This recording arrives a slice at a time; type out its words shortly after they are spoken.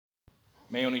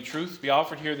May only truth be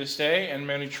offered here this day, and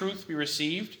may only truth be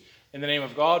received in the name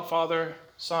of God, Father,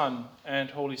 Son, and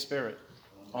Holy Spirit.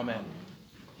 Amen.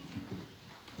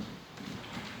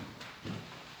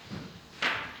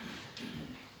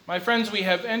 My friends, we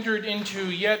have entered into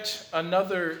yet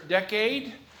another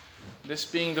decade, this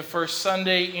being the first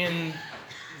Sunday in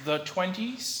the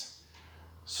 20s.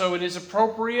 So it is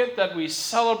appropriate that we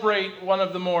celebrate one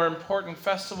of the more important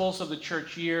festivals of the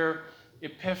church year,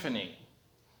 Epiphany.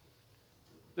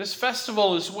 This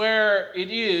festival is where it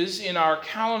is in our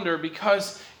calendar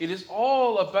because it is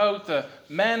all about the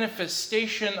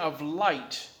manifestation of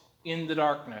light in the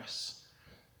darkness.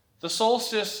 The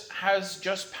solstice has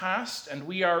just passed, and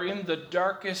we are in the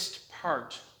darkest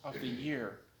part of the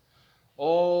year.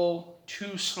 All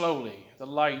too slowly, the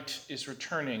light is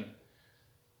returning,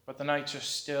 but the nights are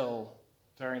still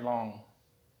very long.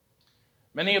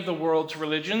 Many of the world's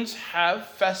religions have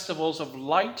festivals of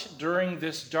light during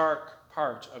this dark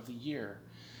part of the year.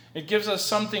 It gives us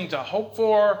something to hope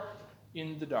for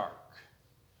in the dark.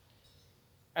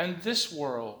 And this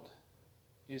world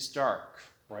is dark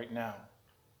right now.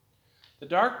 The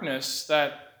darkness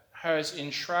that has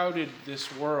enshrouded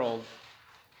this world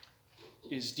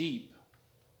is deep.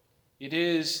 It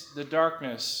is the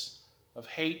darkness of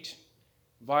hate,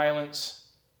 violence,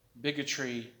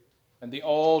 bigotry, and the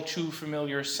all too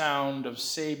familiar sound of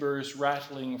sabers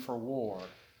rattling for war.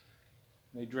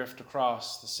 They drift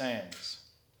across the sands.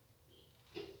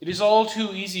 It is all too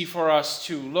easy for us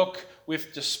to look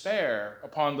with despair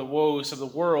upon the woes of the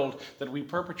world that we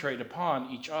perpetrate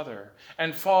upon each other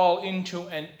and fall into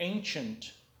an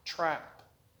ancient trap.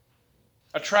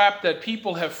 A trap that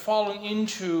people have fallen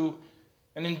into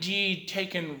and indeed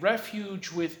taken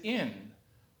refuge within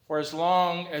for as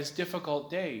long as difficult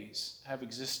days have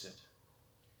existed.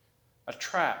 A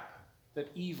trap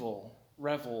that evil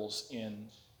revels in.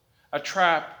 A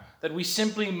trap that we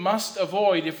simply must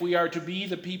avoid if we are to be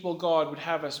the people God would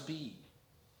have us be.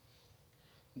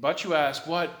 But you ask,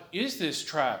 what is this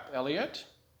trap, Elliot?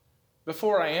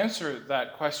 Before I answer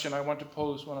that question, I want to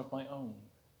pose one of my own.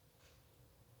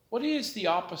 What is the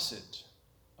opposite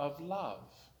of love?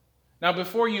 Now,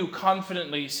 before you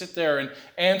confidently sit there and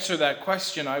answer that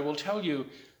question, I will tell you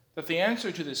that the answer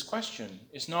to this question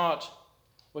is not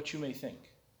what you may think.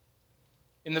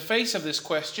 In the face of this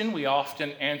question, we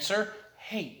often answer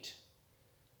hate.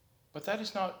 But that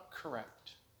is not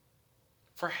correct.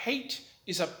 For hate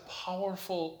is a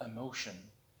powerful emotion.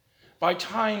 By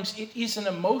times, it is an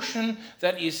emotion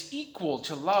that is equal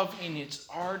to love in its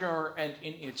ardor and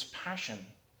in its passion.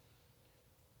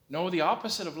 No, the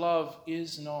opposite of love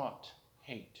is not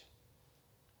hate.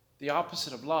 The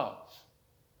opposite of love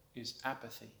is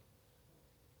apathy.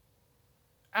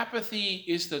 Apathy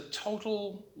is the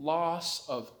total loss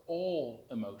of all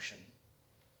emotion,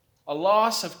 a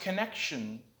loss of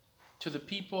connection to the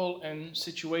people and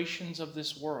situations of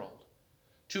this world.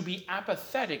 To be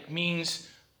apathetic means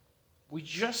we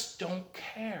just don't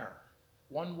care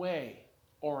one way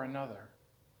or another.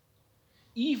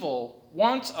 Evil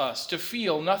wants us to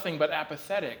feel nothing but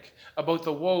apathetic about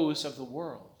the woes of the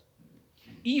world.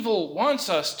 Evil wants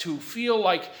us to feel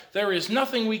like there is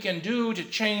nothing we can do to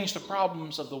change the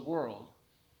problems of the world.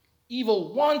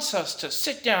 Evil wants us to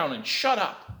sit down and shut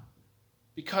up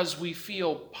because we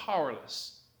feel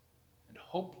powerless and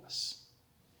hopeless.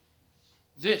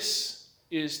 This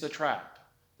is the trap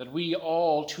that we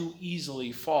all too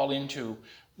easily fall into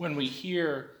when we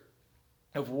hear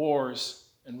of wars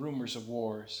and rumors of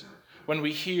wars, when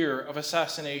we hear of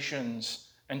assassinations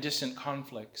and distant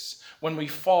conflicts, when we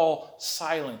fall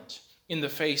silent in the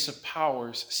face of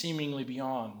powers seemingly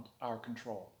beyond our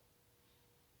control.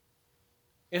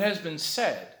 It has been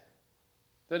said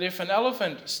that if an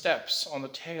elephant steps on the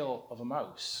tail of a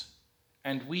mouse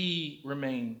and we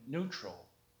remain neutral,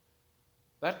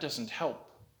 that doesn't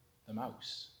help the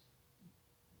mouse.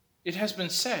 It has been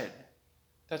said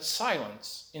that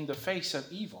silence in the face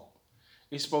of evil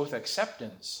is both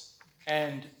acceptance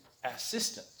and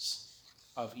assistance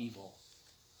of evil.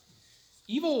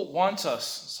 Evil wants us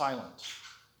silent,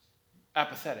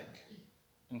 apathetic,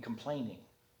 and complaining.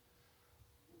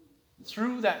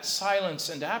 Through that silence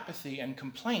and apathy and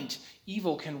complaint,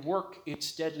 evil can work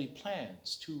its deadly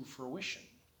plans to fruition.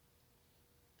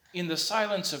 In the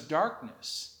silence of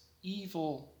darkness,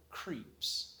 evil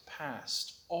creeps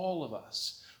past all of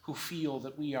us who feel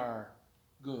that we are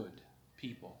good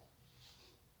people.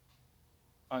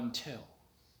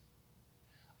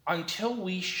 Until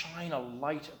we shine a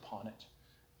light upon it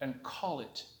and call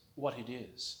it what it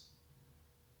is.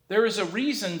 There is a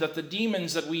reason that the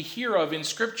demons that we hear of in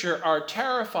Scripture are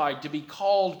terrified to be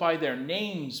called by their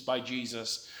names by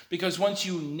Jesus. Because once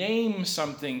you name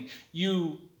something,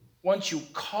 once you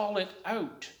call it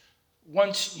out,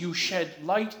 once you shed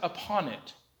light upon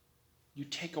it, you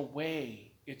take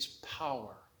away its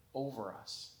power over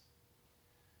us.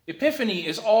 Epiphany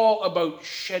is all about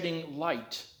shedding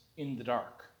light in the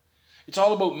dark. It's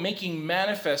all about making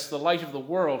manifest the light of the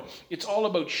world. It's all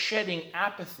about shedding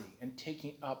apathy and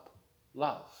taking up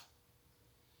love.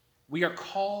 We are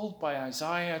called by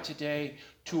Isaiah today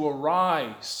to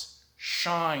arise,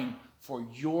 shine, for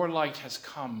your light has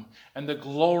come, and the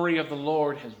glory of the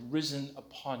Lord has risen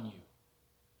upon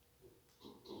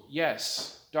you.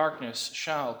 Yes, darkness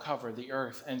shall cover the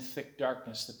earth, and thick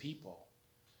darkness the people,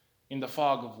 in the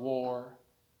fog of war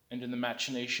and in the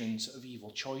machinations of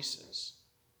evil choices.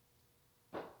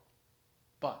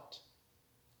 But,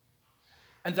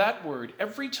 and that word,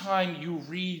 every time you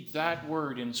read that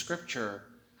word in Scripture,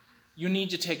 you need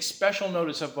to take special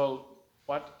notice about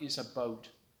what is about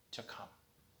to come.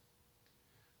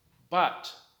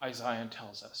 But, Isaiah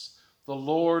tells us, the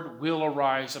Lord will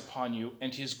arise upon you,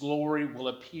 and his glory will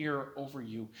appear over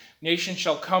you. Nations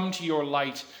shall come to your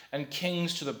light, and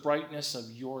kings to the brightness of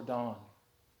your dawn.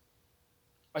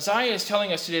 Isaiah is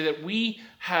telling us today that we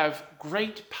have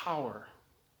great power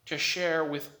to share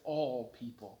with all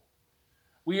people.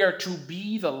 We are to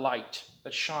be the light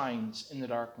that shines in the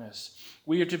darkness.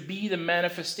 We are to be the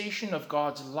manifestation of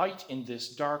God's light in this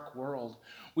dark world.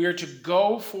 We are to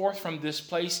go forth from this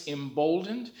place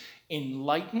emboldened,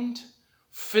 enlightened,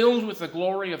 filled with the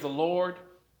glory of the Lord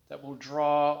that will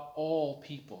draw all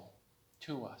people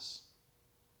to us.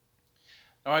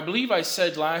 Now, I believe I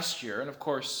said last year, and of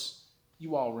course,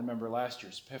 you all remember last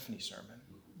year's Epiphany sermon,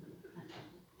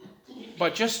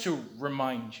 but just to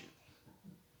remind you,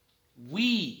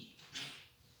 we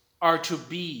are to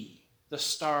be the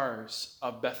stars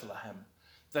of Bethlehem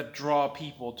that draw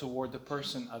people toward the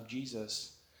person of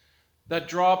Jesus, that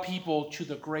draw people to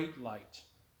the great light.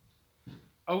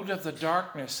 Out of the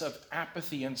darkness of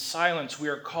apathy and silence, we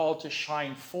are called to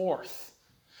shine forth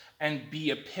and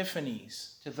be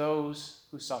epiphanies to those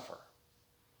who suffer.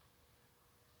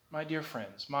 My dear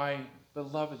friends, my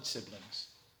beloved siblings,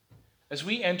 as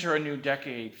we enter a new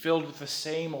decade filled with the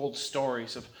same old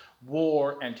stories of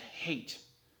war and hate,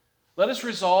 let us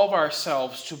resolve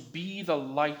ourselves to be the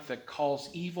light that calls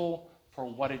evil for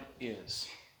what it is.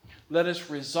 Let us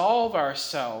resolve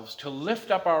ourselves to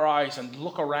lift up our eyes and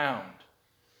look around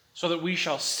so that we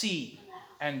shall see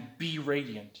and be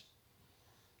radiant,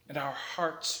 and our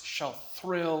hearts shall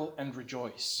thrill and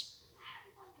rejoice,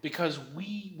 because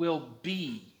we will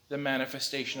be the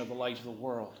manifestation of the light of the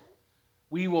world.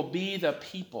 We will be the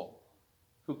people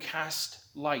who cast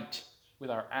light with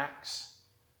our acts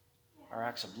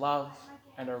of love,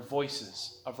 and our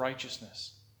voices of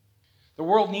righteousness. The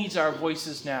world needs our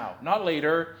voices now, not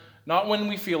later, not when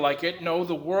we feel like it. No,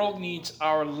 the world needs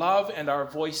our love and our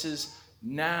voices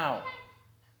now.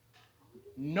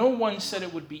 No one said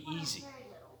it would be easy.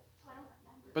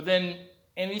 But then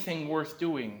anything worth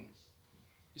doing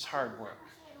is hard work.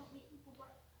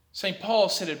 St. Paul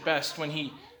said it best when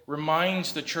he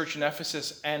reminds the church in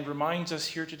Ephesus and reminds us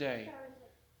here today.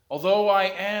 Although I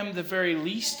am the very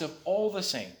least of all the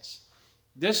saints,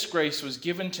 this grace was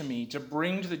given to me to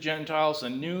bring to the Gentiles the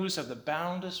news of the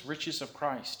boundless riches of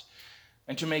Christ,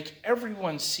 and to make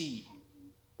everyone see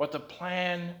what the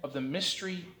plan of the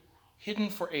mystery hidden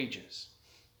for ages,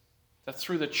 that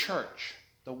through the church,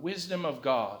 the wisdom of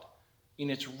God in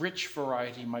its rich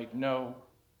variety might know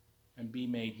and be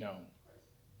made known.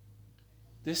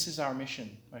 This is our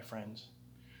mission, my friends.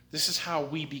 This is how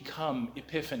we become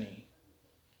Epiphany.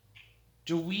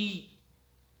 We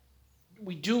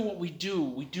do what we do.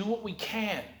 We do what we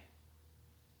can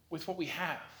with what we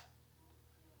have.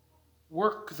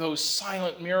 Work those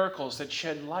silent miracles that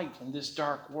shed light in this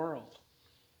dark world.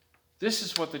 This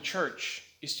is what the church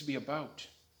is to be about.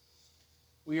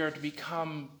 We are to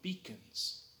become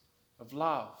beacons of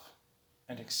love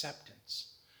and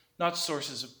acceptance, not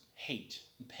sources of hate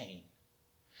and pain.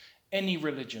 Any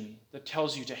religion that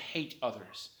tells you to hate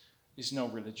others is no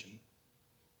religion.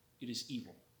 It is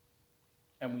evil,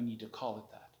 and we need to call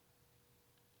it that.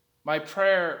 My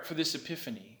prayer for this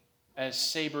Epiphany, as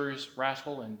sabers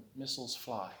rattle and missiles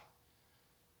fly,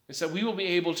 is that we will be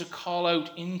able to call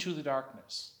out into the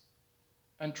darkness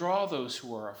and draw those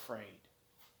who are afraid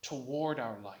toward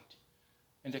our light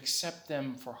and accept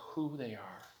them for who they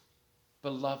are,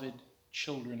 beloved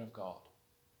children of God,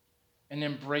 and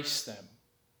embrace them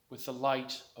with the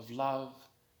light of love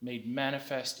made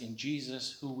manifest in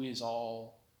Jesus, who is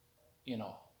all in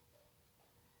all.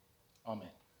 Amen.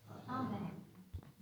 Amen.